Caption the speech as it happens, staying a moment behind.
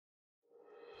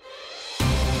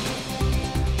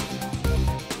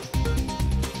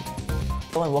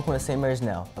Hello and welcome to St. Mary's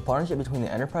Now, a partnership between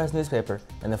the Enterprise newspaper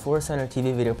and the Forrest Center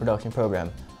TV video production program.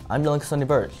 I'm Dylan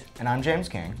Casoni-Burch. And I'm James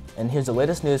King. And here's the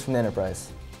latest news from the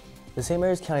Enterprise. The St.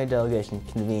 Mary's County delegation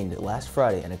convened last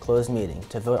Friday in a closed meeting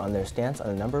to vote on their stance on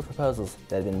a number of proposals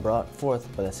that had been brought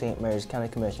forth by the St. Mary's County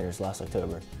Commissioners last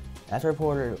October. After a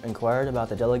reporter inquired about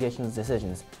the delegation's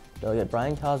decisions, Delegate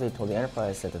Brian Cosby told the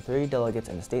Enterprise that the 3 delegates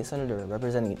and the state senator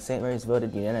representing St. Mary's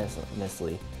voted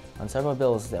unanimously on several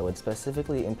bills that would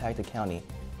specifically impact the county,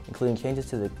 including changes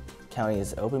to the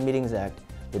county's Open Meetings Act,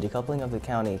 the decoupling of the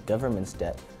county government's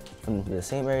debt from the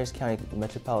St. Mary's County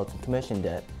Metropolitan Commission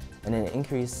debt, and an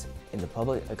increase in the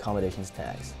public accommodations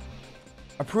tax.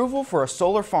 Approval for a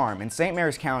solar farm in St.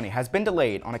 Mary's County has been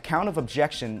delayed on account of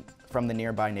objection from the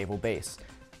nearby naval base.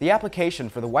 The application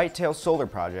for the Whitetail Solar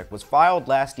Project was filed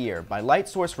last year by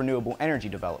Lightsource Renewable Energy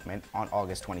Development on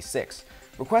August 26,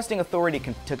 requesting authority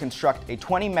to construct a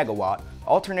 20-megawatt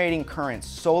alternating current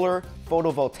solar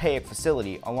photovoltaic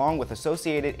facility along with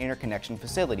associated interconnection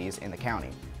facilities in the county.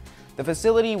 The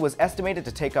facility was estimated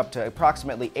to take up to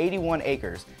approximately 81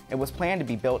 acres and was planned to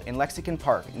be built in Lexington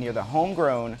Park near the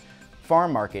homegrown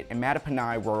farm market in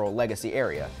Mattaponi Rural Legacy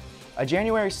area. A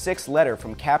January 6 letter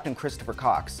from Captain Christopher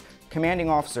Cox, commanding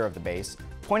officer of the base,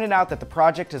 pointed out that the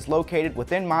project is located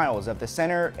within miles of the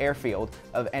center airfield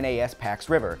of NAS Pax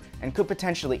River and could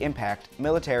potentially impact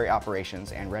military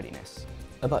operations and readiness.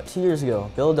 About 2 years ago,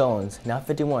 Bill Dolans, now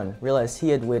 51, realized he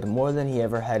had weighed more than he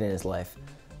ever had in his life.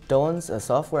 Dolans, a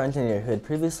software engineer who had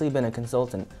previously been a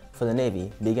consultant for the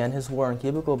Navy, began his war on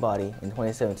cubicle body in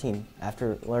 2017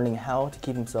 after learning how to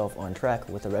keep himself on track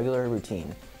with a regular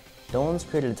routine. Dolans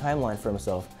created a timeline for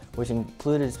himself, which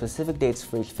included specific dates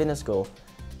for each fitness goal.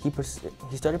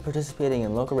 He started participating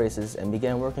in local races and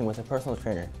began working with a personal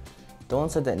trainer. Dolan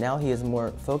said that now he is more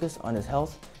focused on his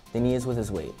health than he is with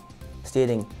his weight,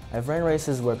 stating, "I've ran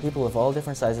races where people of all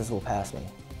different sizes will pass me."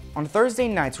 On Thursday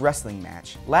night's wrestling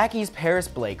match, Lackey's Paris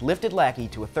Blake lifted Lackey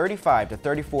to a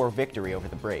 35-34 victory over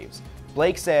the Braves.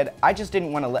 Blake said, "I just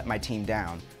didn't want to let my team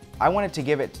down. I wanted to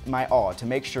give it my all to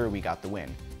make sure we got the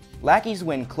win." Lackey's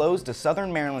win closed a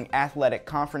Southern Maryland Athletic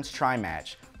Conference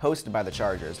tri-match hosted by the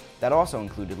Chargers that also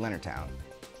included Leonardtown.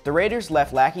 The Raiders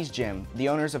left Lackey's gym, the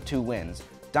owners of 2 wins,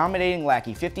 dominating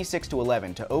Lackey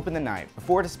 56-11 to open the night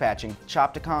before dispatching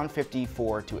Chopticon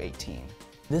 54-18.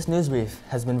 This news brief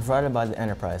has been provided by the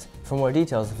Enterprise. For more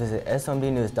details, visit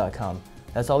smdnews.com.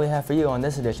 That's all we have for you on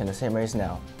this edition of St. Mary's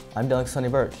Now. I'm Dylan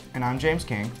Casoni-Burch. And I'm James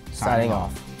King, Signing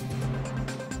off.